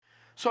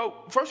So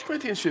 1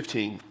 Corinthians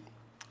 15,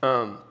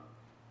 I'm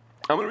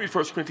going to read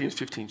 1 Corinthians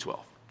 15:12.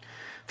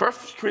 1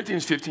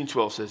 Corinthians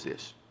 15:12 says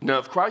this: Now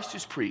if Christ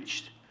is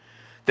preached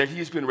that he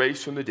has been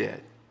raised from the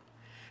dead,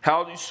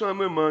 how do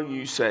some among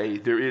you say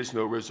there is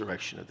no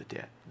resurrection of the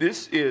dead?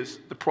 This is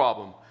the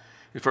problem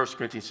in 1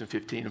 Corinthians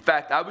 15. In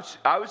fact,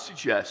 I would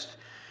suggest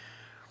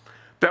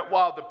that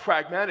while the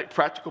pragmatic,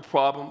 practical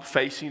problem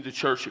facing the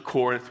church at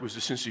Corinth was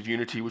the sense of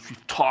unity, which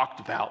we've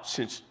talked about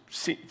since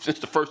the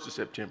 1st of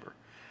September,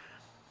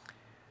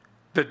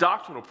 the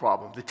doctrinal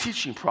problem, the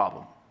teaching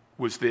problem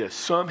was this.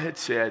 Some had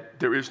said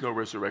there is no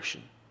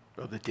resurrection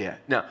of the dead.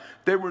 Now,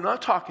 they were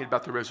not talking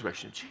about the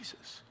resurrection of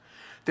Jesus.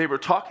 They were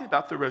talking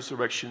about the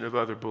resurrection of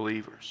other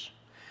believers.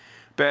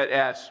 But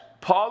as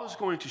Paul is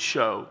going to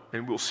show,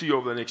 and we'll see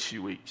over the next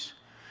few weeks,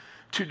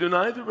 to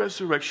deny the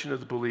resurrection of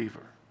the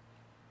believer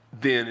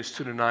then is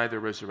to deny the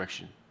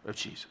resurrection of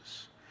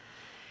Jesus.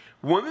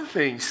 One of the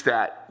things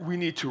that we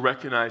need to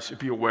recognize and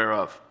be aware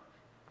of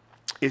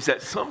is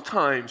that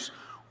sometimes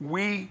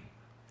we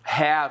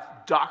have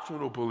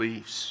doctrinal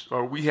beliefs,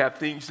 or we have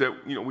things that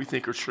we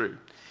think are true,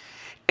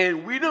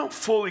 and we don't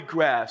fully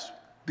grasp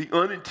the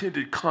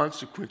unintended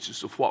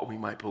consequences of what we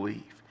might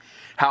believe,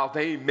 how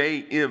they may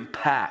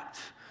impact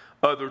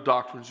other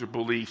doctrines or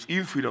beliefs,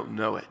 even if we don't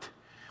know it.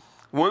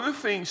 One of the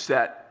things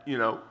that,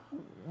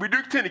 we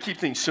do tend to keep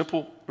things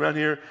simple around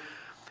here,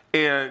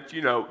 and,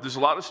 there's a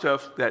lot of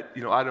stuff that,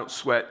 I don't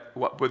sweat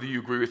whether you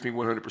agree with me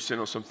 100%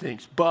 on some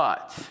things,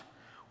 but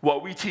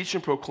what we teach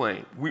and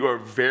proclaim, we are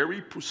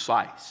very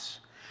precise.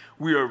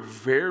 We are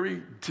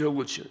very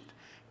diligent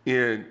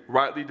in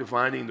rightly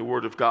divining the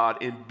Word of God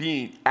and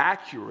being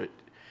accurate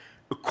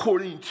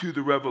according to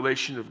the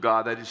revelation of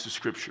God, that is the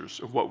Scriptures,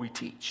 of what we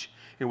teach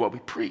and what we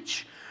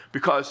preach.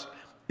 Because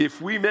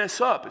if we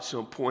mess up at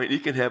some point,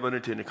 it can have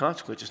unintended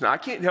consequences. Now, I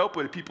can't help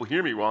it if people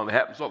hear me wrong. That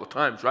happens all the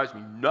time. It drives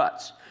me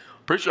nuts.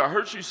 Preacher, I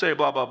heard you say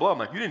blah, blah, blah. I'm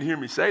like, you didn't hear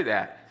me say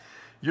that.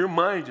 Your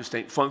mind just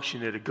ain't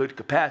functioning at a good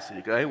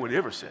capacity, because anyone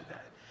ever said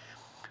that.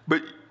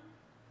 But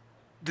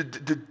the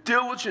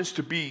diligence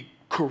to be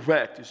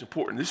correct is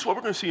important. This is what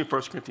we're going to see in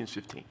 1 Corinthians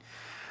 15.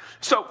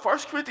 So 1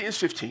 Corinthians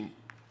 15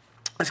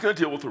 is going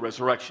to deal with the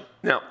resurrection.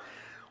 Now,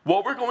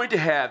 what we're going to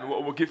have and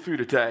what we'll get through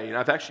today, and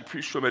I've actually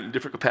preached from it in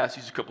different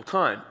capacities a couple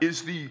times,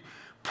 is the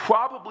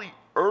probably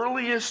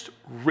earliest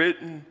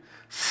written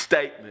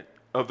statement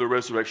of the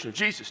resurrection of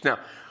Jesus. Now,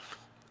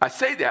 I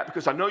say that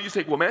because I know you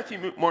think, well,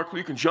 Matthew, Mark,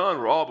 Luke, and John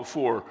were all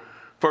before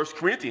 1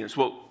 Corinthians.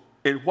 Well,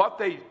 in what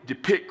they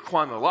depict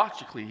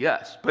chronologically,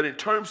 yes. But in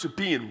terms of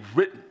being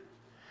written,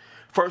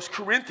 1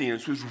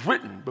 Corinthians was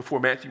written before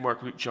Matthew,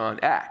 Mark, Luke, John,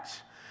 Acts.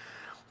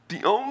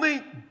 The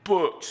only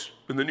books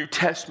in the New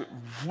Testament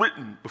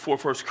written before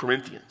 1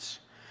 Corinthians,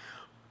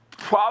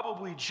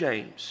 probably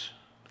James.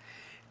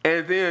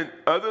 And then,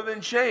 other than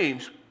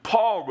James,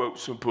 Paul wrote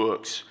some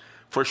books.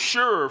 For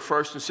sure,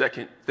 1st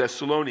and 2nd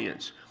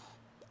Thessalonians.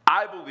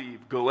 I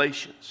believe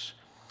Galatians.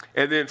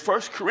 And then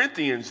 1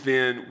 Corinthians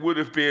then would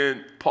have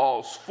been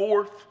Paul's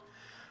 4th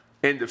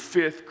and the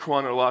 5th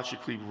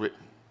chronologically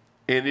written.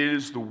 And it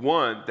is the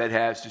one that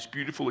has this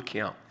beautiful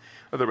account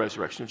of the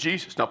resurrection of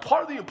Jesus. Now,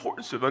 part of the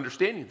importance of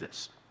understanding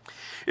this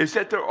is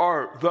that there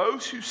are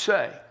those who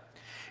say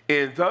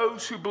and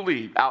those who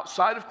believe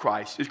outside of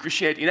Christ is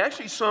Christianity, and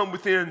actually some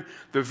within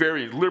the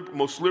very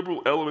most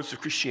liberal elements of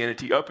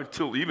Christianity up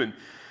until even,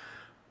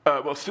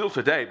 still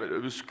today, but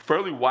it was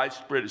fairly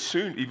widespread as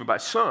soon even by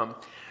some,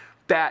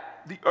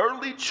 that the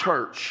early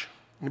church,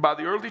 and by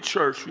the early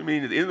church we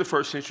mean at the end of the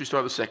 1st century,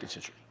 start of the 2nd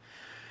century,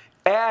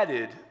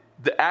 added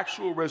the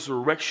actual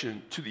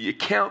resurrection to the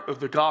account of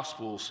the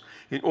Gospels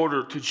in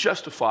order to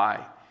justify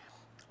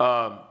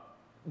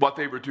what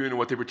they were doing and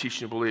what they were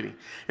teaching and believing.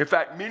 In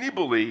fact, many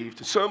believed,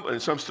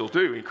 and some still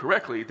do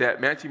incorrectly, that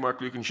Matthew, Mark,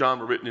 Luke, and John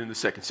were written in the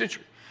 2nd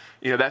century.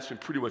 That's been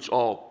pretty much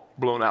all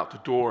blown out the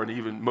door, and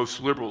even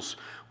most liberals,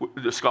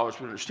 the scholars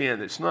would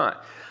understand that it's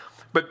not.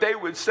 But they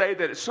would say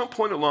that at some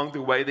point along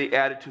the way, they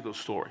added to those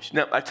stories.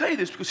 Now, I tell you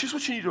this because here's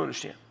what you need to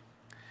understand.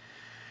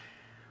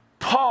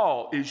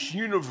 Paul is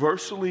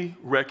universally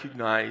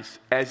recognized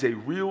as a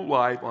real,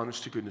 live,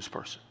 honest-to-goodness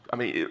person.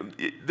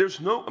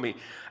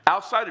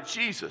 Outside of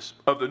Jesus,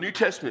 of the New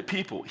Testament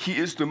people, he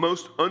is the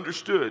most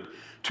understood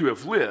to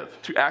have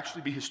lived, to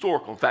actually be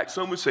historical. In fact,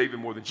 some would say even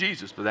more than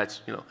Jesus, but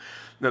that's,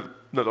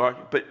 another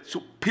argument. But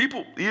so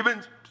people,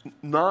 even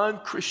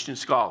non-Christian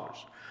scholars,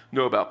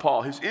 know about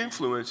Paul. His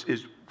influence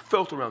is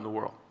felt around the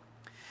world.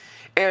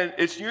 And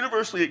it's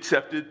universally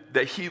accepted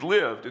that he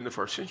lived in the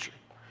 1st century.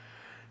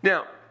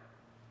 Now,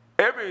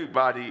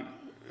 everybody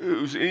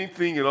who's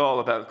anything at all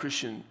about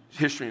Christian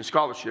history and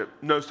scholarship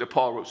knows that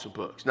Paul wrote some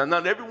books. Now,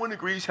 not everyone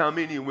agrees how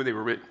many and when they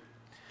were written.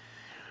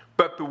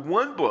 But the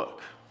one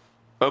book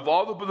of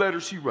all the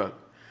letters he wrote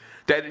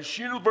that is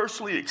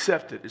universally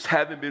accepted as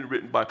having been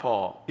written by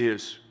Paul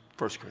is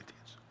 1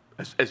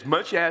 Corinthians. As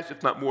much as,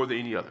 if not more than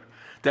any other.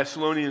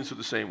 Thessalonians are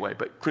the same way,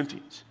 but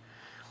Corinthians.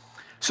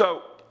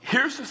 So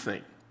here's the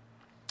thing.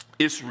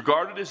 It's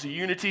regarded as a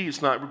unity.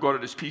 It's not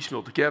regarded as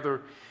piecemeal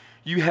together.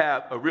 You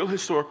have a real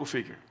historical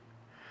figure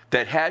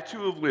that had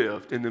to have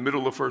lived in the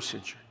middle of the 1st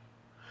century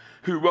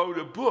who wrote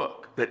a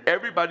book that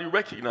everybody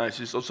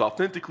recognizes as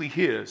authentically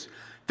his,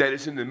 that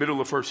is in the middle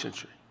of the 1st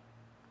century,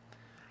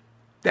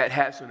 that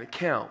has an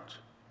account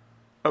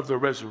of the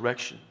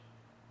resurrection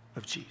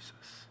of Jesus.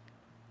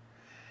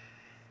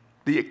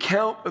 The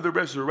account of the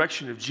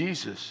resurrection of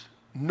Jesus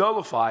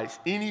nullifies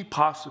any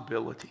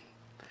possibility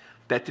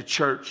that the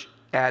church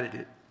added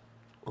it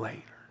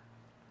later.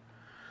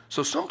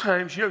 So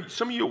sometimes,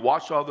 some of you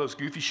watch all those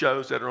goofy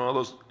shows that are on all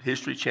those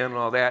History Channel and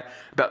all that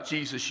about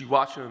Jesus. You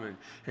watch them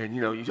and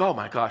you, oh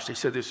my gosh, they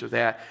said this or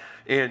that.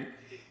 And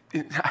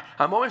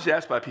I'm always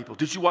asked by people,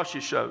 did you watch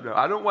this show? No,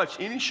 I don't watch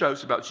any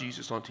shows about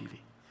Jesus on TV.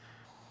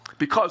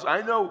 Because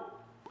I know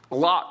a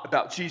lot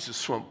about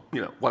Jesus from,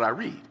 what I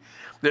read.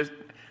 There's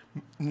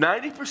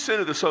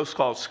 90% of the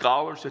so-called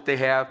scholars that they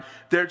have,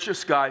 they're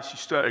just guys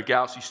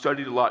gals who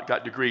studied a lot,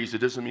 got degrees. It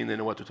doesn't mean they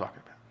know what they're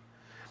talking about.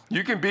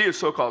 You can be a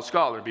so-called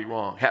scholar and be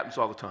wrong. Happens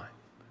all the time.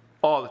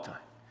 All the time.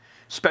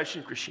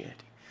 Especially in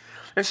Christianity.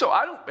 And so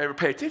I don't ever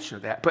pay attention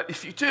to that. But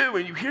if you do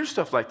and you hear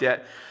stuff like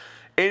that,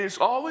 and it's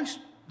always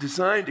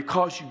designed to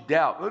cause you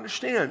doubt,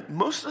 understand,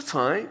 most of the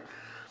time,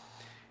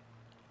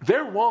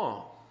 they're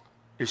wrong.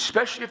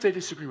 Especially if they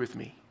disagree with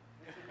me.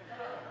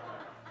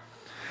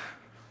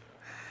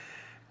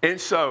 And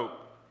so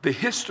the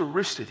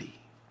historicity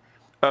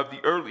of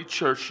the early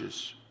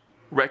church's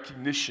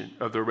recognition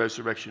of the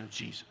resurrection of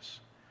Jesus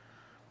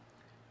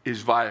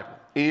is viable.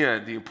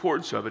 And the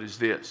importance of it is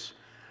this.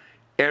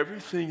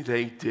 Everything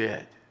they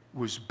did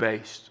was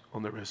based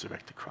on the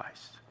resurrected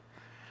Christ.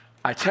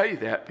 I tell you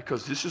that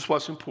because this is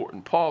what's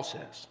important. Paul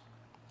says,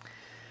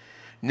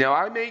 now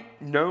I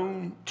make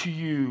known to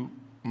you,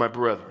 my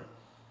brethren,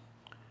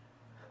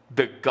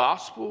 the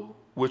gospel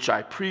which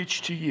I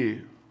preached to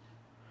you,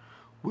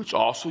 which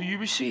also you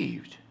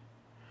received,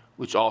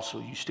 which also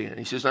you stand.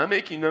 He says, I'm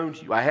making known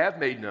to you. I have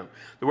made known.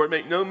 The word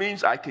make known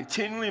means I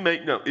continually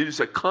make known. It is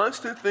a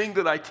constant thing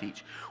that I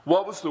teach.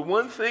 What was the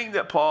one thing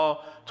that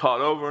Paul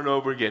taught over and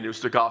over again? It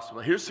was the gospel.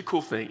 Now, here's the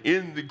cool thing.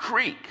 In the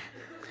Greek,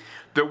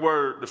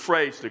 the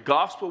phrase, the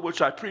gospel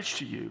which I preach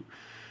to you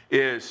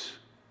is,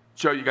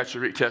 Joe, you got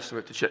your Greek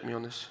Testament to check me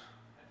on this?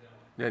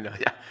 No,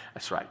 yeah,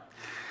 that's right.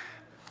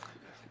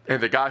 And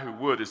the guy who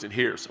would isn't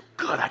here, so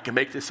good, I can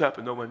make this up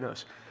and no one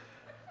knows.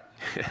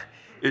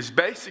 It's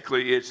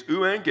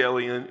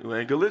euangelion,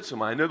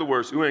 euangelizomai. In other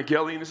words,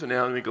 euangelion is a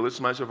noun,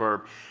 euangelizomai is a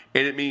verb,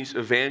 and it means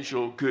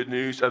evangel, good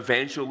news,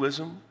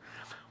 evangelism.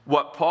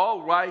 What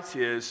Paul writes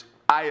is,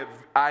 I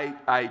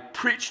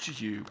preach to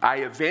you, I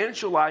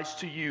evangelize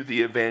to you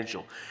the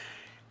evangel.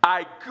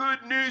 I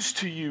good news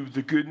to you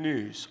the good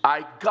news.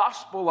 I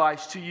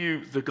gospelize to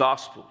you the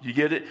gospel. You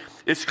get it?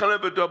 It's kind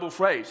of a double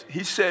phrase.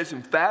 He says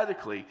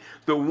emphatically,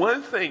 the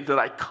one thing that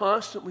I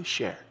constantly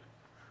shared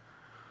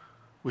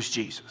was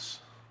Jesus.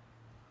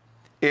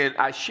 And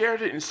I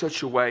shared it in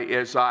such a way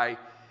as I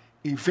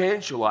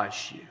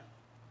evangelized you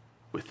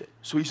with it.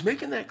 So he's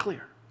making that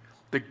clear.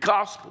 The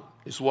gospel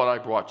is what I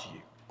brought to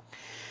you.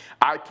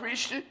 I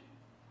preached it,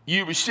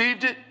 you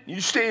received it,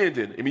 you stand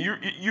in it. I mean,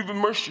 you've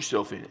immersed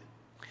yourself in it.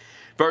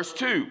 Verse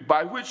 2,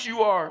 by which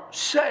you are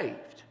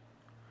saved.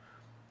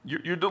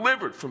 You're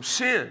delivered from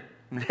sin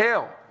and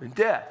hell and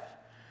death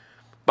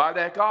by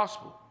that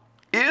gospel.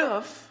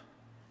 If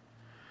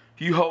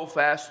you hold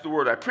fast to the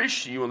word I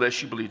preached to you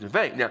unless you believe in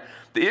vain. Now,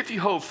 the if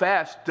you hold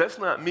fast does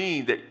not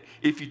mean that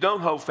if you don't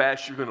hold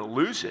fast, you're going to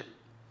lose it.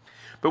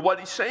 But what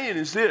he's saying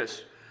is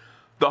this,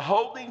 the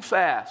holding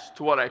fast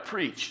to what I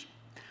preached,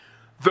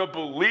 the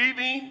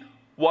believing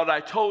what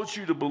I told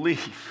you to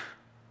believe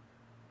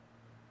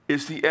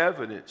is the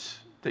evidence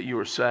that you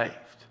are saved.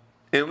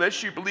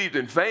 Unless you believed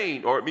in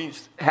vain, or it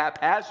means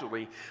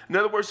haphazardly. In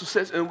other words, it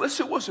says, unless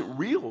it wasn't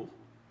real,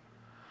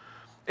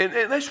 and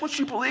unless what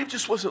you believed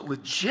just wasn't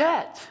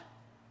legit,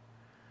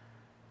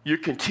 your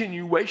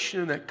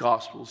continuation in that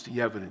gospel is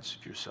the evidence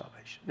of your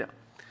salvation. Now,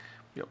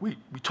 we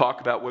talk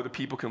about whether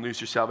people can lose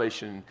their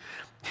salvation.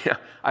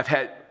 I've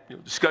had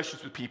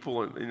discussions with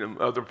people and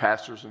other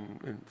pastors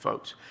and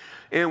folks.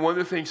 And one of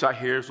the things I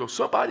hear is, well,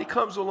 somebody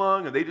comes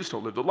along and they just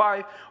don't live the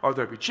life, or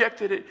they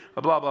rejected it,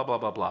 blah, blah, blah,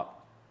 blah, blah.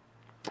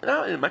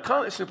 And my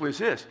comment simply is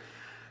this.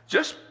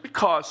 Just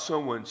because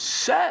someone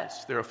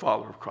says they're a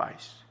follower of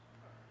Christ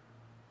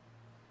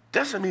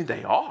doesn't mean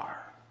they are.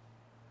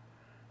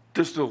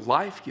 Does their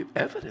life give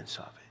evidence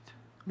of it?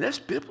 That's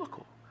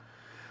biblical.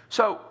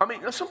 So,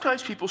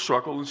 sometimes people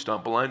struggle and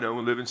stumble, I know,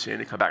 and live in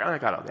sin and come back. I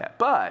got all that.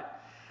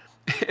 But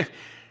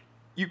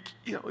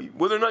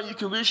whether or not you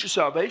can lose your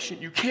salvation,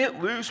 you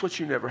can't lose what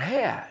you never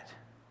had.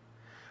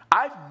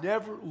 I've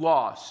never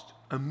lost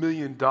 $1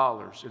 million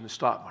in the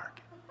stock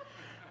market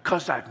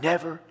because I've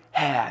never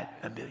had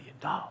 $1 million.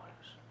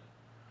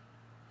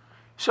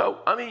 So,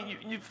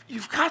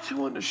 you've got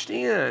to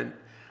understand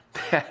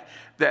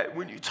that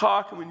when you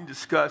talk and when you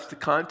discuss the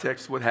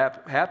context of what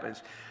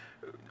happens,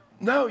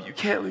 no, you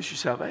can't lose your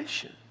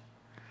salvation.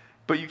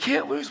 But you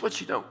can't lose what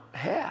you don't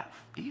have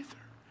either.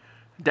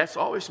 That's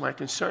always my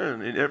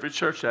concern in every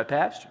church that I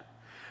pastor.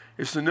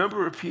 It's the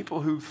number of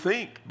people who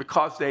think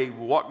because they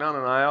walk down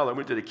an aisle or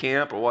went to the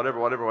camp or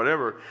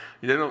whatever,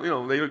 they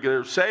don't,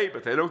 they're saved,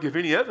 but they don't give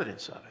any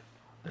evidence of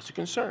it. That's a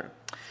concern.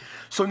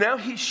 So now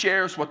he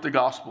shares what the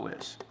gospel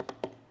is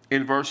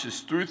in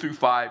verses 3 through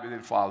 5 and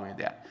then following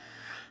that.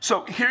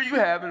 So here you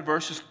have in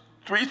verses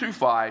 3 through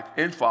 5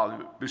 and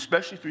following,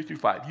 especially 3 through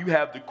 5, you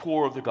have the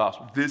core of the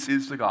gospel. This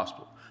is the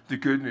gospel, the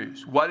good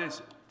news. What is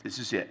it? This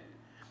is it.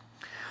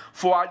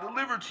 For I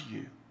delivered to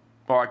you,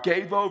 or I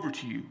gave over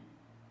to you,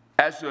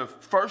 as of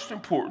first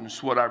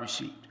importance what I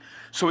received.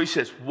 So he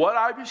says, what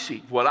I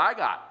received, what I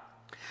got,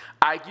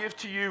 I give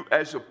to you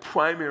as of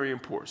primary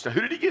importance. Now,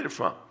 who did he get it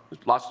from?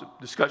 There's lots of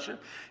discussion.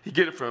 He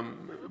get it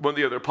from one of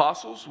the other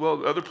apostles.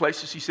 Well, other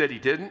places he said he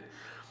didn't.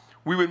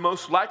 We would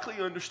most likely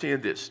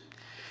understand this.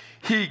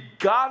 He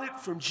got it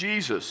from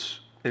Jesus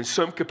in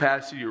some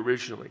capacity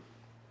originally.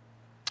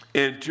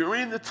 And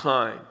during the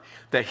time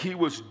that he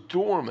was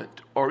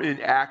dormant or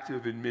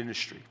inactive in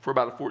ministry for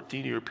about a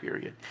 14-year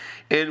period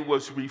and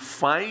was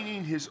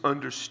refining his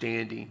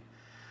understanding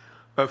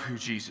of who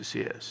Jesus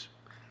is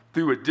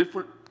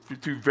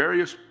through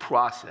various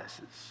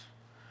processes,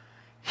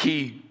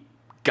 he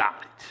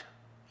got it.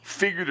 He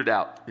figured it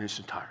out in its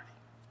entirety.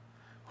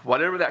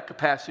 Whatever that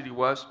capacity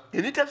was,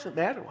 and it doesn't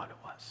matter what it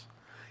was.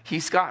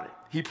 He's got it.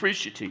 He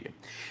preached it to you.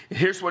 And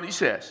here's what he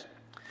says.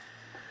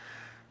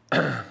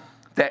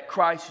 That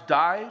Christ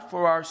died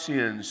for our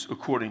sins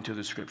according to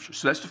the Scriptures.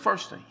 So that's the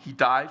first thing. He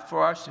died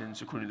for our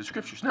sins according to the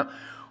Scriptures. Now,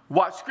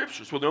 what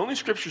Scriptures? Well, the only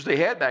Scriptures they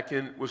had back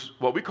then was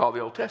what we call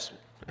the Old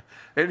Testament.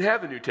 They didn't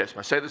have the New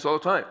Testament. I say this all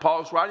the time.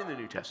 Paul's writing the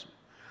New Testament.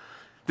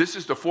 This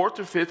is the 4th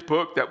or 5th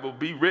book that will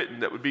be written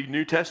that would be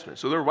New Testament.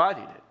 So they're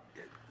writing it.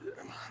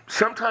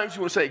 Sometimes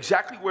you want to say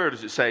exactly where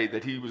does it say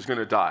that he was going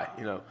to die,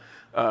 you know.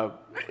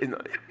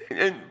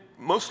 And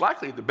most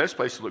likely the best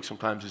place to look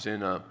sometimes is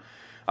in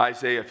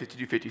Isaiah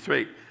 52,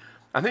 53.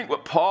 I think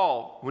what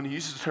Paul, when he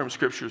uses the term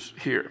Scriptures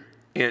here,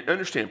 and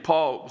understand,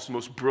 Paul was the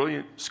most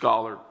brilliant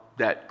scholar,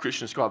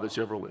 Christian scholar that's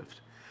ever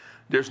lived.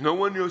 There's no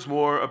one who knows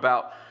more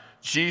about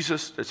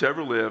Jesus that's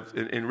ever lived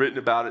and written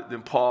about it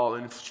than Paul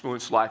and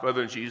influenced life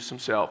other than Jesus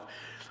himself.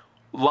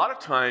 A lot of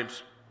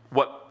times,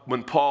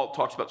 when Paul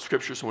talks about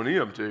Scriptures, and when any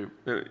of them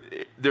do,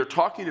 they're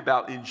talking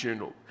about in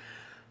general.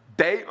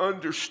 They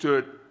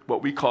understood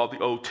what we call the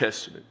Old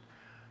Testament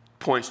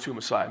points to a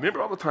Messiah.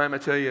 Remember all the time I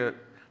tell you,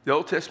 the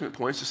Old Testament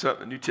points to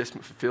something, the New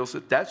Testament fulfills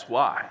it. That's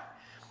why.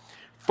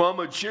 From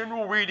a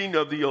general reading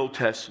of the Old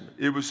Testament,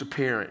 it was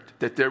apparent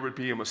that there would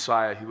be a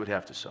Messiah who would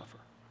have to suffer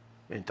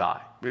and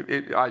die.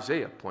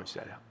 Isaiah points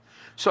that out.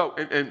 So,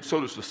 and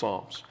so does the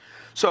Psalms.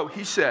 So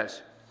he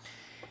says,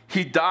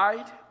 he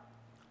died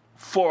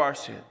for our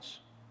sins.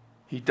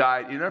 He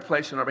died in our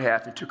place on our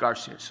behalf and took our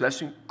sins. So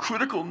that's a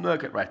critical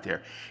nugget right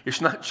there.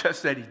 It's not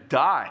just that he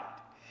died.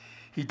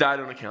 He died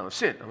on account of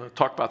sin. I'm going to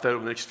talk about that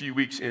over the next few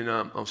weeks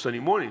on Sunday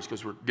mornings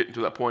because we're getting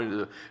to that point of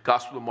the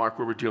Gospel of Mark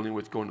where we're dealing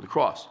with going to the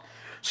cross.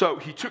 So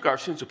he took our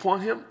sins upon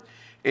him,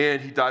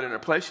 and he died in our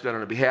place. He died on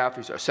our behalf.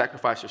 He's our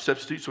sacrifice, our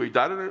substitute. So he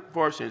died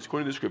for our sins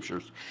according to the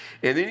Scriptures.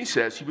 And then he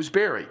says he was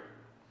buried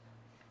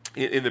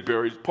in the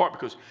buried part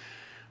because,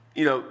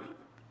 you know,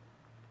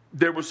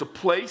 there was a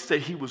place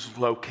that he was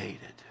located.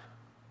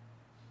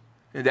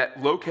 And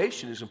that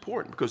location is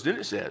important because then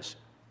it says,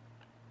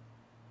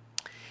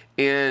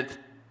 and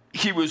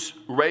he was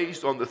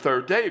raised on the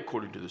 3rd day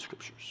according to the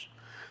Scriptures.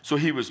 So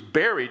he was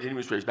buried and he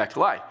was raised back to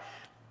life.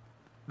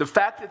 The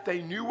fact that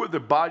they knew where the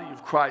body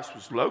of Christ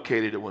was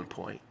located at one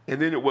point and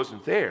then it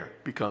wasn't there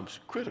becomes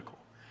critical.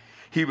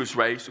 He was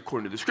raised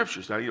according to the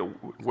Scriptures. Now, you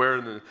know, where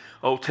in the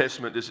Old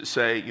Testament does it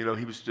say, you know,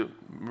 he was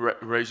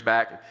raised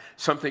back?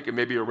 Some think it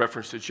may be a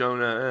reference to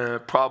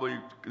Jonah. Probably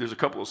there's a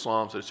couple of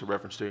Psalms that it's a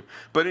reference to.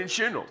 But in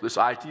general, this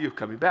idea of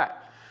coming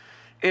back.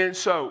 And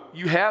so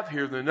you have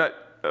here the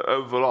nut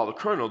of it all, the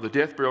kernel, the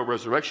death, burial,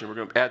 resurrection. We're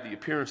going to add the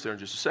appearance there in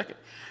just a second.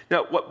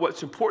 Now,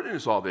 what's important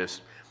is all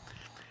this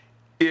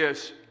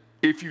is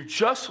if you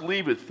just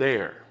leave it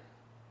there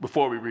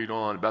before we read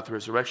on about the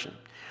resurrection,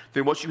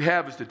 then what you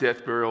have is the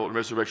death, burial, and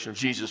resurrection of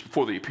Jesus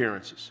before the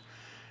appearances.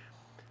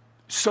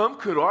 Some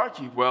could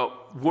argue,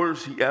 well,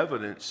 where's the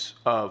evidence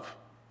of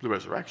the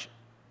resurrection?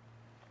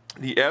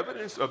 The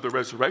evidence of the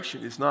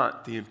resurrection is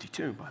not the empty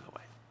tomb, by the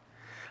way.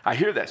 I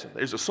hear that sometimes.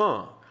 There's a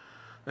song.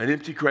 An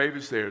empty grave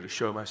is there to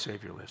show my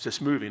Savior lives. That's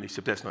moving,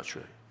 except that's not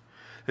true.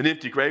 An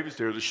empty grave is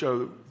there to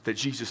show that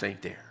Jesus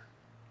ain't there.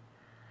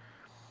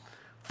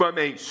 From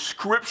a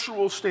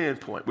scriptural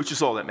standpoint, which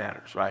is all that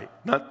matters, right?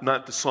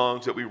 Not the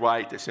songs that we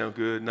write that sound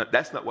good.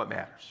 That's not what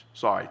matters.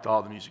 Sorry to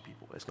all the music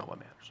people. That's not what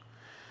matters.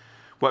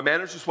 What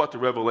matters is what the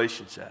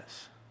Revelation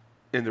says.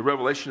 And the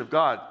revelation of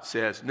God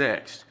says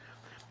next,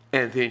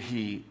 and then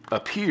he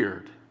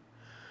appeared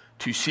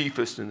to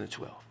Cephas and the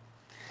 12.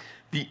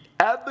 The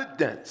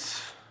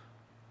evidence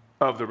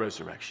of the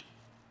resurrection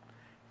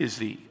is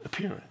the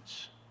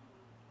appearance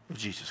of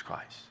Jesus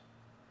Christ.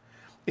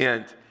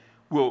 And,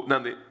 well, now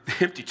the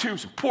empty tomb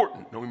is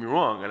important, don't get me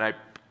wrong, and I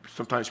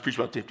sometimes preach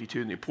about the empty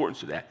tomb and the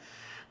importance of that,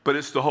 but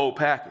it's the whole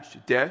package, the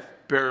death,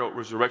 burial,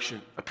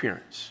 resurrection,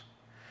 appearance.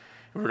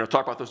 And we're going to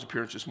talk about those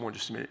appearances more in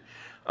just a minute.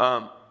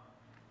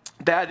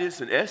 That is,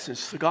 in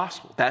essence, the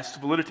gospel. That's the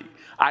validity.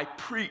 I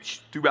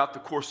preached throughout the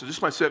course of, this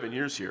is my 7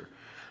 years here,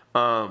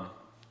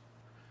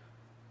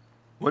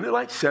 wasn't it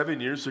like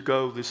 7 years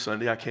ago this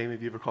Sunday I came,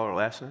 if you ever called it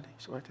last Sunday?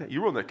 Something like that.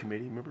 You were on that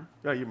committee, remember?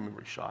 Yeah, you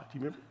remember shot. Do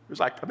you remember? It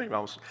was like,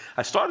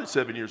 I started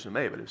 7 years in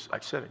May, but it was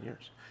like 7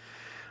 years.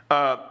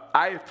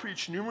 I have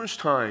preached numerous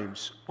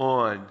times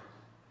on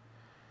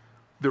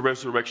the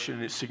resurrection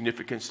and its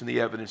significance and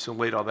the evidence and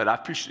laid all that.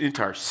 I've preached an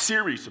entire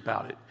series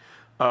about it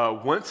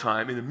one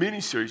time, and a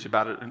mini-series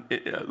about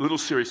it, a little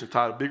series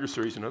entitled, bigger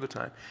series another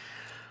time.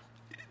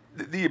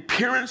 The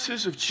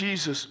appearances of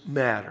Jesus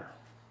matter.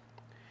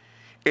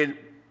 And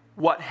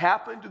what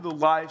happened to the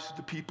lives of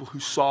the people who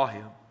saw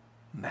him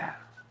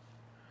matter.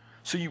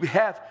 So you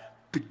have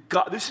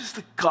this is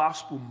the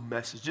gospel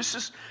message.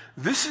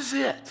 This is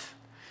it.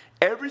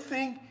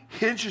 Everything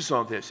hinges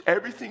on this.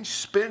 Everything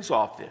spins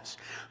off this.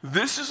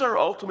 This is our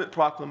ultimate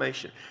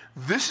proclamation.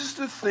 This is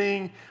the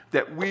thing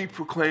that we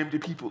proclaim to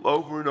people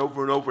over and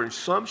over and over in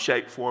some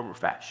shape, form, or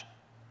fashion.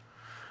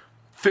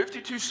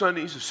 52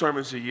 Sundays of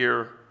sermons a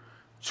year.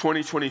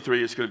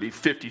 2023 is going to be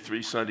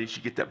 53 Sundays.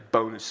 You get that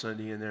bonus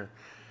Sunday in there.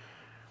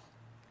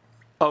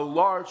 A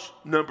large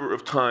number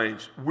of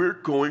times, we're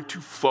going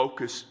to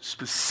focus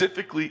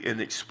specifically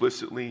and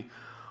explicitly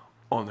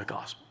on the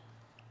gospel.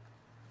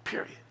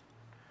 Period.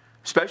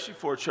 Especially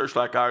for a church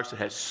like ours that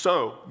has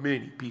so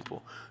many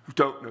people who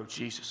don't know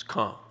Jesus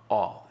come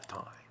all the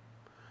time.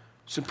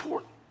 It's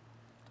important.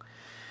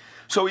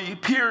 So he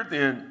appeared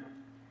then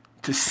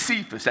to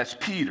Cephas, that's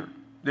Peter,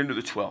 then to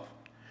the 12.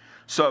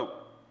 So,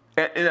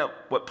 and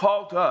what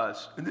Paul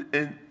does,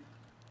 and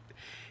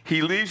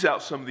he leaves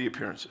out some of the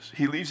appearances.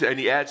 He leaves and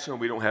he adds some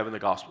we don't have in the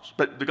Gospels.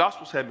 But the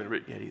Gospels haven't been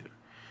written yet either.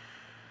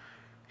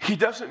 He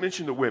doesn't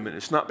mention the women.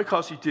 It's not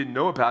because he didn't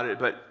know about it,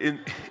 but in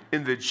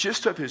the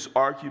gist of his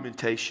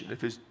argumentation, of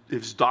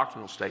his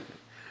doctrinal statement,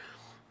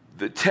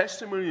 the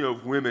testimony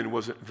of women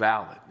wasn't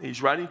valid.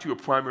 He's writing to a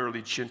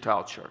primarily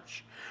Gentile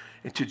church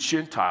and to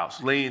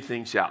Gentiles, laying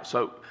things out.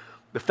 So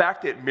the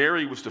fact that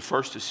Mary was the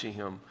first to see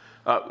him,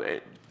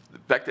 the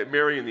fact that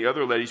Mary and the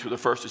other ladies were the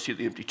first to see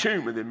the empty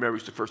tomb, and then Mary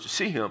was the first to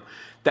see him,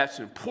 that's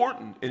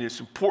important, and it's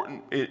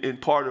important in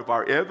part of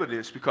our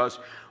evidence because,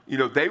 you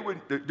know,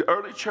 the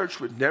early church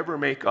would never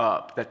make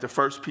up that the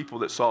first people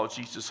that saw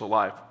Jesus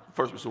alive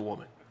first was a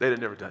woman. They'd have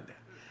never done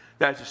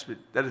that.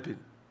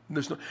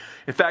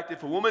 In fact,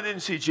 if a woman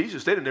didn't see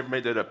Jesus, they'd have never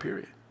made that up,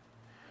 period.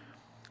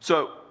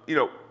 So, you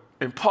know,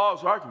 in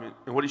Paul's argument,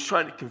 and what he's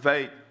trying to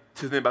convey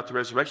to them about the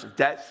resurrection,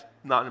 that's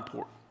not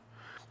important.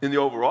 In the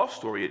overall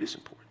story, it is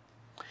important.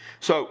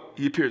 So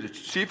he appeared to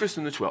Cephas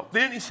and the 12.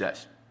 Then he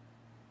says,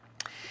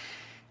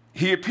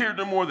 he appeared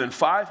to more than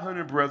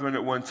 500 brethren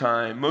at one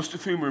time, most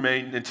of whom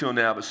remained until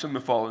now, but some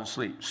have fallen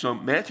asleep. So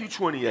Matthew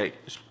 28,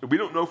 we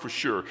don't know for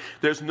sure.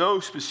 There's no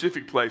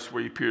specific place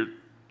where he appeared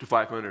to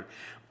 500.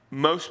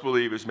 Most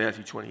believe it's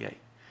Matthew 28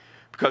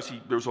 because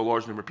there was a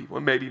large number of people.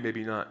 And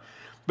maybe not.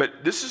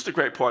 But this is the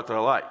great part that I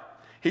like.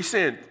 He's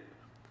saying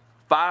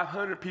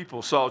 500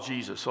 people saw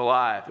Jesus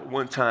alive at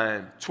one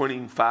time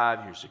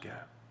 25 years ago.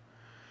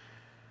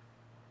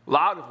 A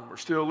lot of them are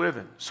still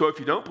living. So if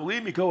you don't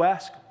believe me, go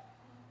ask them.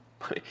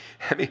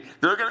 I mean,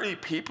 there are going to be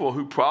people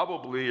who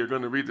probably are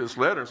going to read this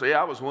letter and say,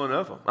 yeah, I was one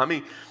of them. I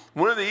mean,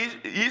 one of the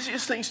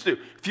easiest things to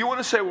do, if you want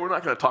to say, well, we're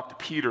not going to talk to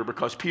Peter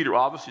because Peter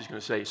obviously is going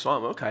to say he saw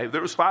him. Okay,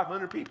 there was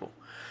 500 people.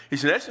 In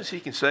essence,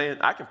 he can say,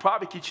 and I can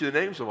probably get you the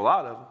names of a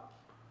lot of them.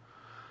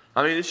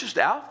 I mean, it's just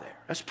out there.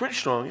 That's pretty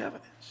strong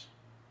evidence.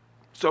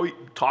 So he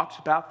talks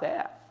about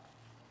that.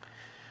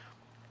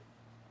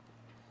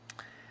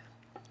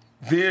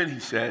 Then he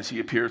says he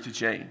appeared to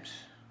James,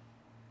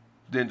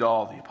 then to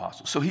all the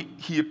apostles. So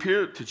he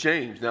appeared to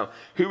James. Now,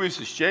 who is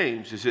this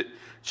James? Is it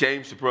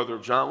James, the brother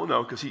of John? Well,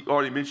 no, because he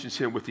already mentions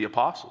him with the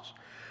apostles.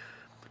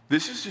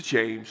 This is the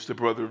James, the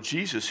brother of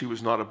Jesus, who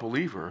was not a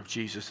believer of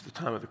Jesus at the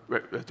time of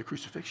the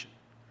crucifixion.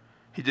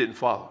 He didn't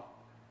follow.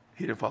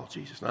 He didn't follow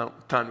Jesus. Now, I don't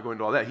have time to go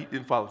into all that. He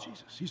didn't follow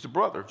Jesus. He's the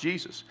brother of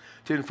Jesus.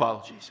 Didn't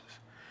follow Jesus.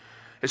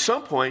 At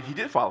some point, he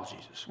did follow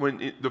Jesus.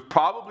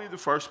 Probably the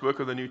first book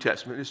of the New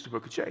Testament is the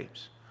book of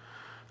James.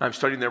 I'm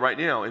studying that right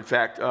now. In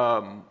fact,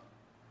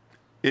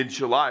 in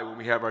July, when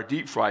we have our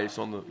deep fry, it's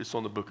on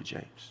the book of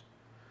James.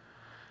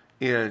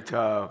 And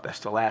that's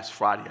the last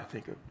Friday, I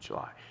think, of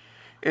July.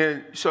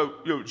 And so,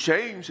 you know,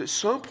 James at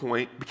some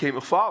point became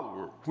a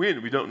follower.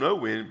 When? We don't know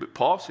when, but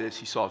Paul says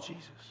he saw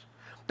Jesus.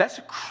 That's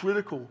a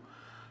critical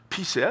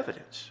piece of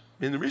evidence.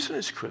 And the reason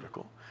it's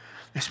critical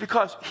is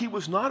because he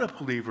was not a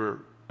believer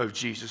of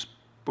Jesus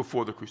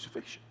before the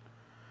crucifixion.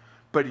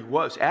 But he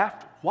was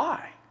after.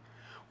 Why?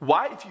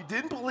 Why, if you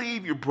didn't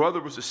believe your brother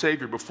was the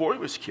Savior before he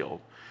was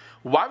killed,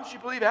 why would you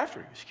believe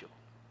after he was killed?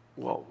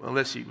 Well,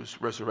 unless he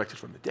was resurrected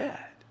from the dead.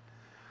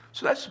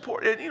 So that's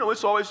important. And, you know,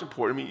 it's always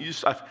important. I mean,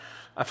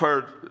 I've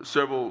heard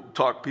several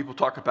people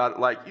talk about it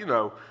like, you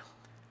know,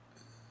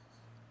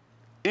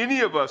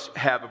 any of us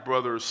have a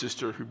brother or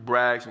sister who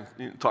brags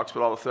and talks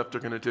about all the stuff they're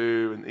going to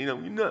do. And,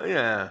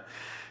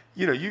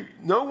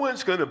 no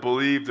one's going to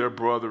believe their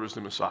brother is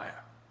the Messiah,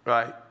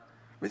 right?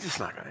 It's just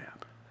not going to happen.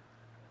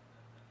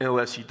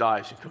 Unless he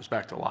dies and comes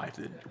back to life,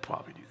 then you'll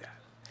probably do that.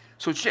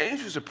 So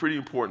James was a pretty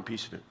important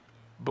piece of it,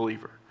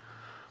 believer.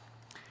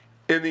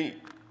 And the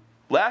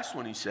last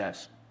one he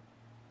says,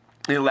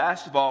 And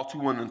last of all, to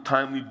one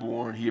untimely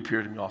born, he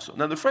appeared to me also.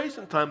 Now, the phrase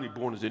untimely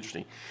born is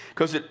interesting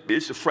because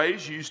it's a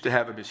phrase used to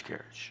have a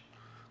miscarriage.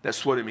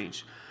 That's what it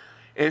means.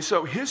 And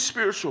so his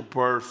spiritual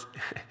birth,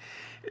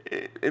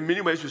 in many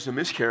ways, was a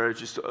miscarriage,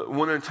 just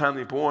one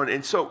untimely born.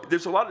 And so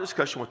there's a lot of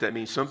discussion what that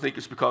means. Some think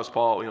it's because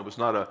Paul, was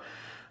not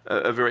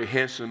a very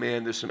handsome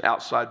man. There's some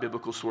outside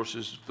biblical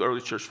sources, the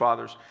early church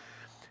fathers.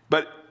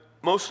 But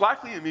most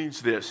likely it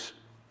means this.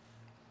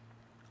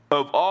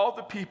 Of all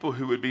the people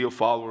who would be a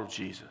follower of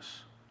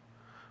Jesus,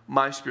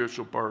 my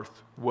spiritual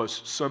birth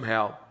was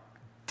somehow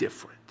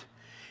different.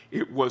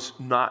 It was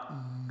not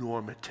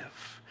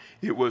normative.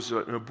 It was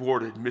an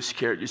aborted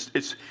miscarriage.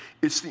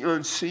 It's the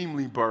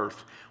unseemly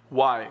birth.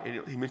 Why?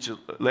 And he mentioned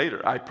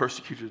later, I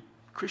persecuted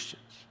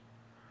Christians.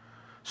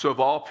 So of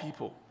all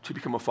people to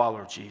become a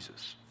follower of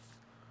Jesus,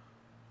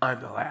 I'm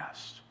the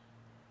last.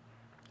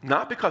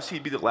 Not because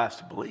he'd be the last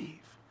to believe,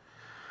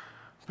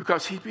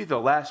 because he'd be the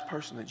last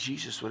person that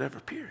Jesus would ever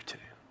appear to.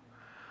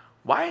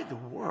 Why in the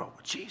world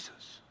would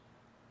Jesus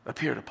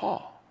appear to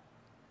Paul?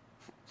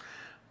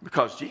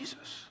 Because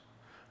Jesus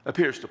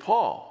appears to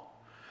Paul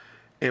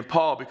and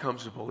Paul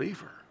becomes a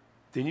believer.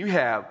 Then you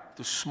have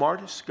the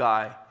smartest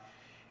guy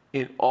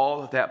in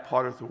all of that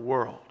part of the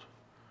world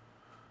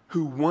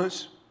who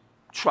once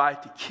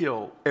tried to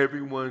kill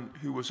everyone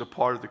who was a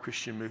part of the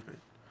Christian movement.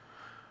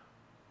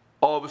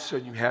 All of a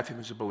sudden you have him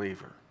as a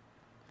believer.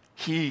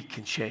 He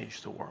can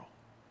change the world.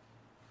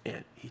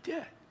 And he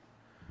did.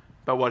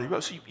 By what he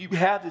wrote. So you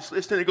have this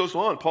list, and it goes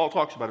on. Paul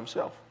talks about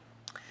himself.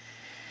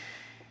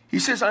 He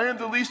says, I am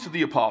the least of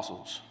the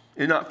apostles,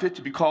 and not fit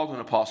to be called an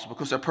apostle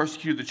because I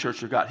persecuted the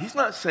church of God. He's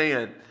not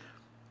saying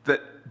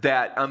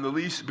that I'm the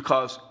least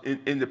because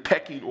in the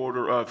pecking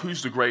order of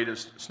who's the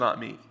greatest, it's not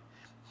me.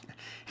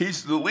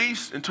 He's the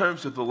least in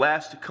terms of the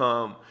last to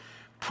come,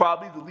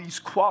 probably the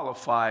least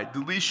qualified, the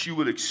least you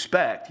would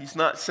expect. He's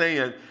not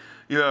saying,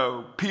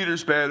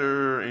 Peter's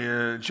better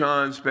and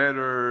John's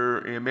better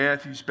and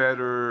Matthew's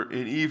better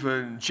and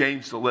even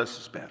James the Less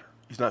is better.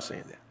 He's not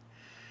saying that.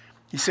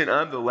 He's saying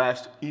I'm the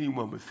last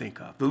anyone would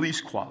think of, the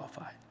least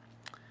qualified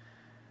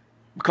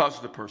because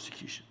of the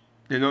persecution.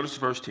 Now notice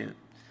verse 10.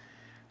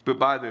 But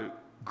by the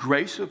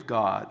grace of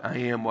God, I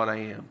am what I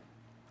am.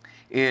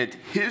 And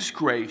his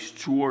grace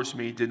towards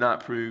me did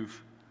not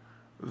prove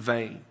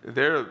vain.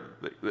 There,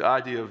 the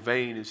idea of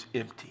vain is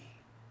empty.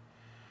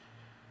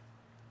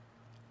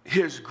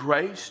 His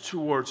grace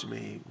towards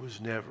me was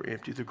never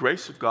empty. The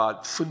grace of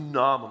God,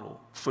 phenomenal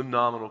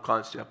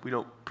concept. We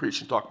don't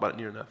preach and talk about it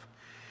near enough.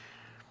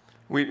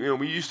 We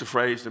use the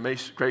phrase,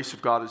 the grace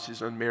of God is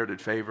his unmerited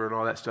favor and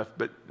all that stuff.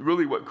 But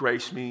really what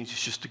grace means is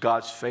just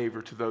God's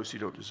favor to those who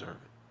don't deserve it.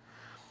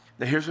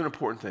 Now here's an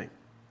important thing.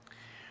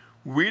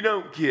 We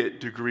don't get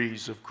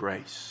degrees of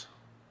grace.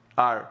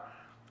 Our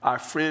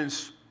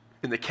friends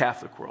in the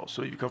Catholic world,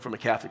 so you come from a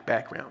Catholic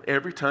background,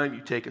 every time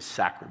you take a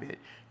sacrament,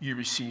 you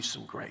receive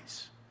some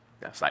grace.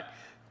 That's like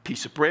a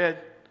piece of bread.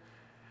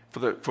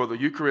 For the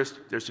Eucharist,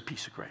 there's a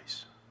piece of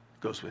grace.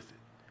 It goes with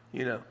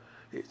it.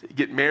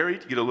 Get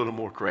married, you get a little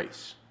more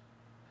grace.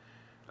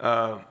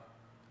 When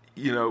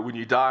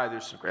you die,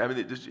 there's some grace. I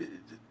mean,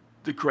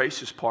 the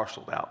grace is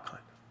parceled out, kind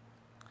of.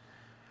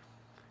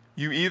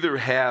 You either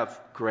have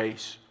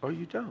grace or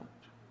you don't.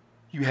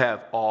 You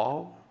have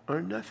all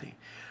or nothing.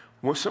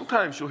 Well,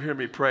 sometimes you'll hear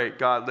me pray,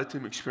 God, let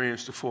them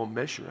experience the full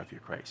measure of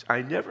your grace.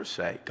 I never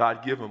say,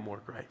 God, give them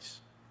more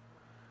grace.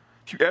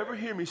 If you ever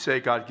hear me say,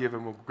 God, give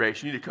them more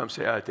grace, you need to come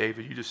say,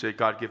 David, you just said,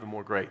 God, give them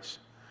more grace.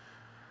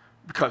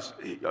 Because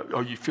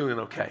are you feeling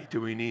okay?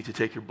 Do we need to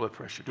take your blood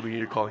pressure? Do we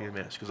need to call you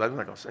EMS? Because I'm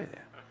not going to say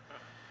that.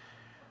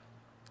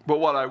 But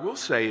what I will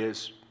say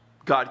is,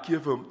 God,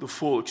 give them the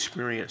full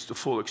experience, the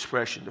full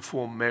expression, the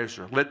full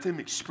measure. Let them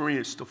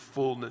experience the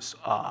fullness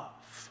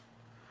of.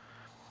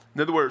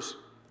 In other words,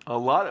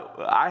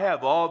 I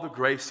have all the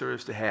grace there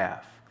is to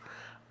have.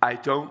 I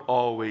don't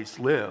always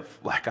live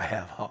like I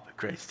have all the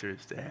grace there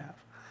is to have.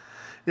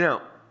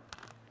 Now,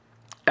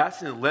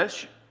 that's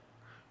unless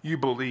you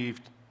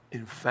believed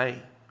in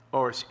vain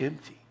or it's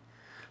empty.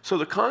 So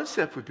the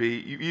concept would be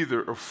you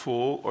either are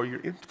full or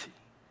you're empty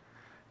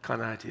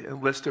kind of idea,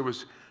 unless there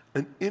was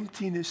an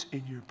emptiness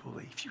in your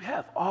belief. You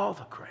have all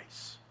the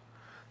grace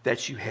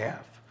that you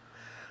have.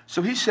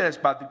 So he says,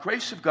 by the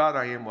grace of God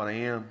I am what I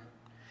am.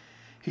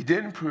 He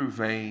didn't prove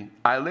vain.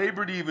 I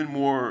labored even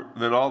more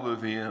than all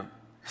of them.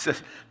 He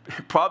says,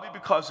 probably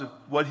because of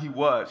what he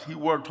was. He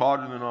worked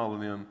harder than all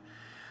of them.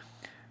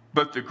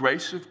 But the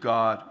grace of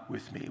God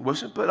with me. It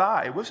wasn't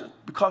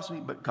because of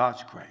me, but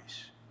God's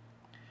grace.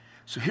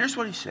 So here's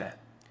what he said.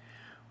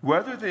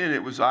 Whether then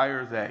it was I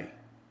or they,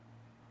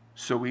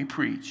 so we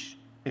preach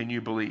and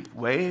you believe.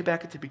 Way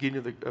back at the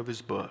beginning of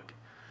his book,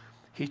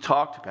 he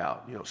talked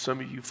about, some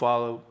of you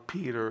follow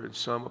Peter and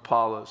some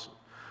Apollos,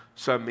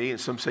 some me, and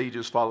some say you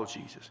just follow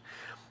Jesus.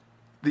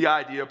 The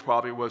idea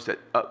probably was that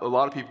a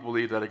lot of people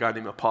believe that a guy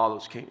named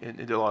Apollos came and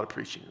did a lot of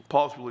preaching.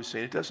 Paul's really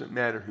saying it doesn't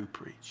matter who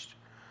preached.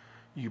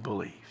 You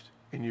believed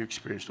and you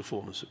experienced the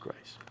fullness of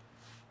grace.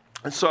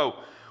 And so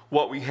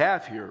what we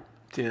have here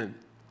then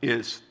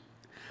is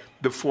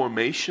the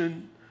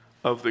formation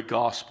of the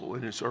gospel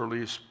in its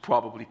earliest,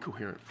 probably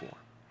coherent form.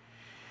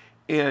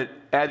 And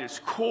at its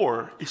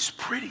core, it's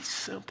pretty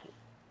simple.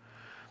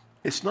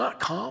 It's not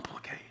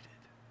complicated.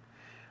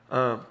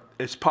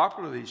 It's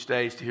popular these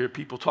days to hear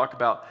people talk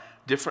about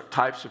different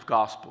types of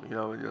gospel.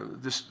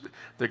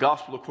 The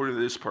gospel according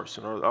to this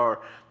person, or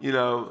you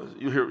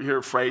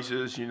hear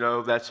phrases.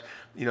 That's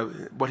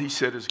what he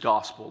said is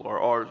gospel,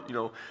 or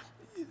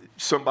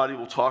somebody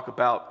will talk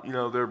about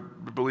their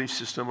belief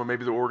system or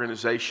maybe their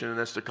organization, and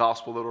that's the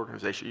gospel of that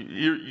organization.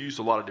 You use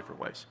a lot of different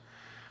ways,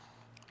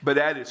 but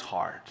at its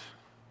heart,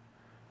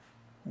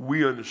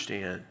 we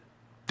understand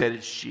that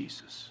it's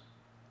Jesus,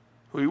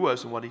 who he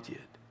was and what he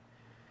did.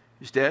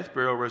 His death,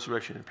 burial,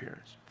 resurrection, and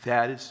appearance.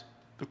 That is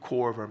the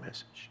core of our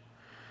message.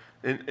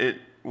 And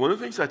one of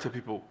the things I tell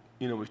people,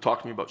 we've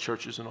talked to me about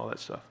churches and all that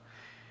stuff.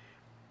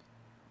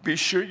 Be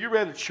sure you're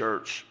at a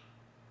church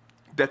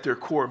that their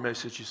core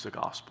message is the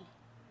gospel.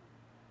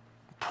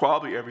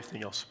 Probably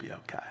everything else will be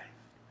okay.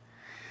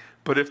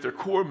 But if their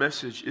core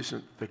message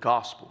isn't the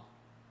gospel,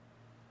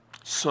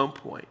 at some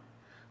point,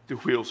 the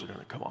wheels are going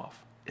to come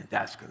off, and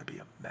that's going to be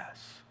a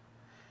mess.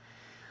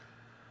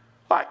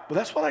 All right, well,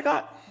 that's what I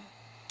got.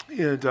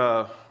 And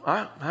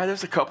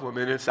there's a couple of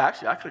minutes.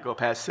 Actually, I could go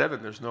past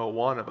 7. There's no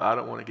one, but I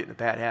don't want to get in a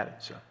bad habit.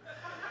 So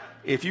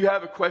if you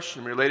have a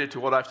question related to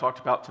what I've talked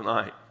about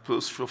tonight,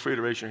 please feel free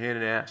to raise your hand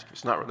and ask. If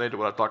it's not related to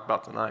what I talked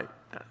about tonight,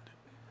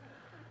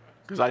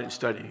 because I didn't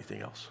study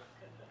anything else.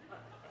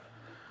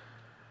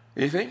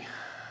 Anything?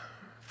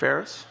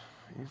 Ferris?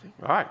 Anything?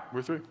 All right,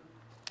 we're through.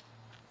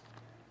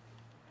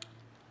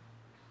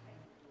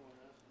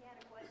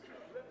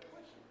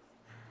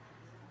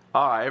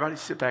 All right, everybody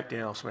sit back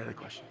down. Somebody had a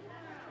question.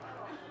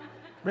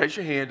 Raise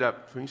your hand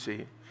up so we can see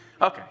you.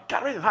 Okay, got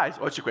to raise it high.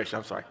 What's your question?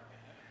 I'm sorry.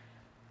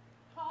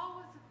 Paul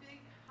was a big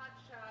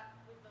hotshot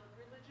with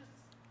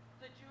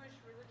the Jewish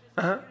religious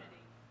community,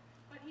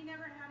 but he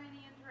never had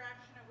any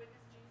interaction or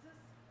witnessed Jesus?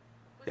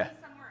 Was he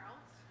somewhere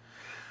else?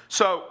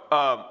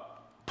 So,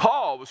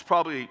 Paul was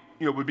probably,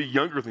 would be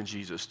younger than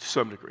Jesus to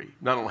some degree.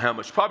 I don't know how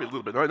much, probably a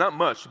little bit, not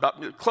much,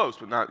 about close,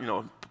 but not,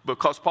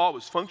 because Paul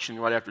was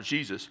functioning right after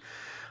Jesus.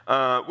 Would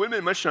have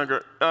been much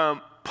younger.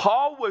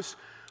 Paul was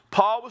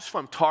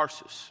from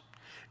Tarsus,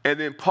 and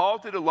then Paul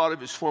did a lot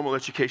of his formal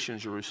education in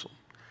Jerusalem.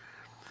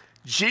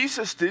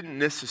 Jesus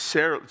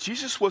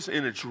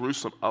wasn't in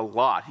Jerusalem a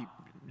lot.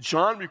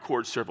 John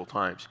records several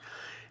times.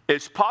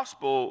 It's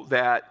possible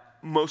that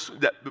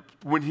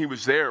when he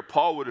was there,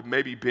 Paul would have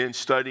maybe been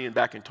studying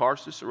back in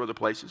Tarsus or other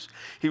places.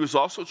 He was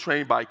also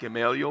trained by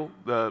Gamaliel,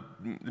 the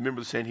member of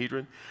the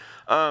Sanhedrin.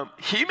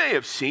 He may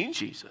have seen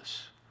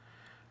Jesus,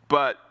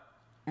 but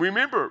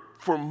remember,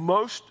 for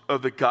most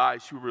of the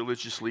guys who were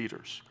religious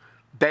leaders,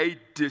 they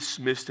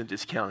dismissed and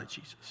discounted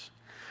Jesus.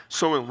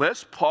 So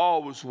unless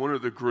Paul was one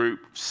of the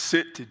group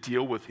sent to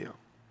deal with him,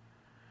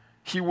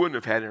 he wouldn't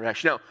have had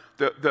interaction. Now,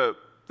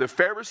 the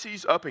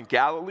Pharisees up in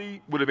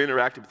Galilee would have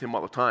interacted with him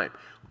all the time.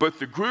 But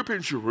the group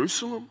in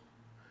Jerusalem,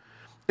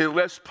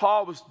 unless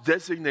Paul was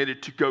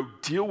designated to go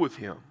deal with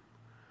him,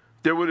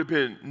 there would have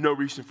been no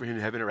reason for him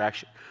to have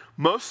interaction.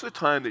 Most of the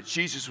time that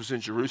Jesus was in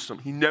Jerusalem,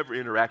 he never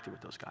interacted with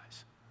those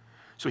guys.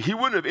 So he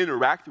wouldn't have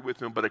interacted with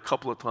them but a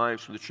couple of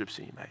times from the trips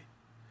he made.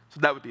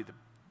 So that would be the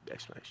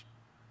explanation.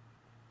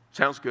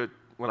 Sounds good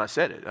when I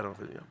said it. I don't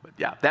know, but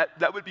yeah,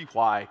 that would be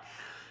why.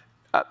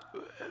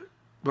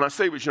 When I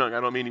say he was young, I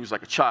don't mean he was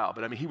like a child,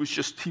 but I mean he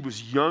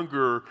was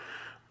younger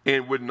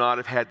and would not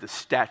have had the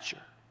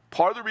stature.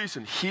 Part of the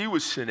reason he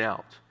was sent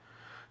out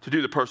to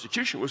do the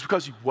persecution was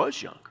because he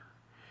was younger.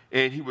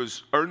 And he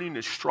was earning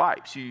his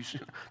stripes. To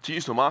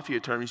use the mafia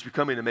term, he's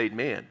becoming a made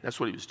man. That's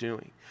what he was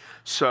doing.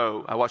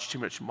 So I watched too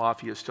much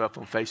mafia stuff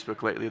on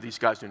Facebook lately, these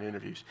guys doing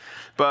interviews.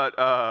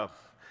 But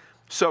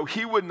so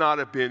he would not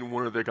have been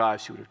one of the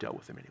guys who would have dealt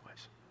with him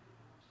anyways.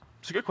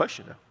 It's a good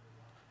question, though.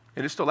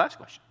 And it's the last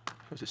question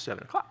because it's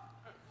 7 o'clock.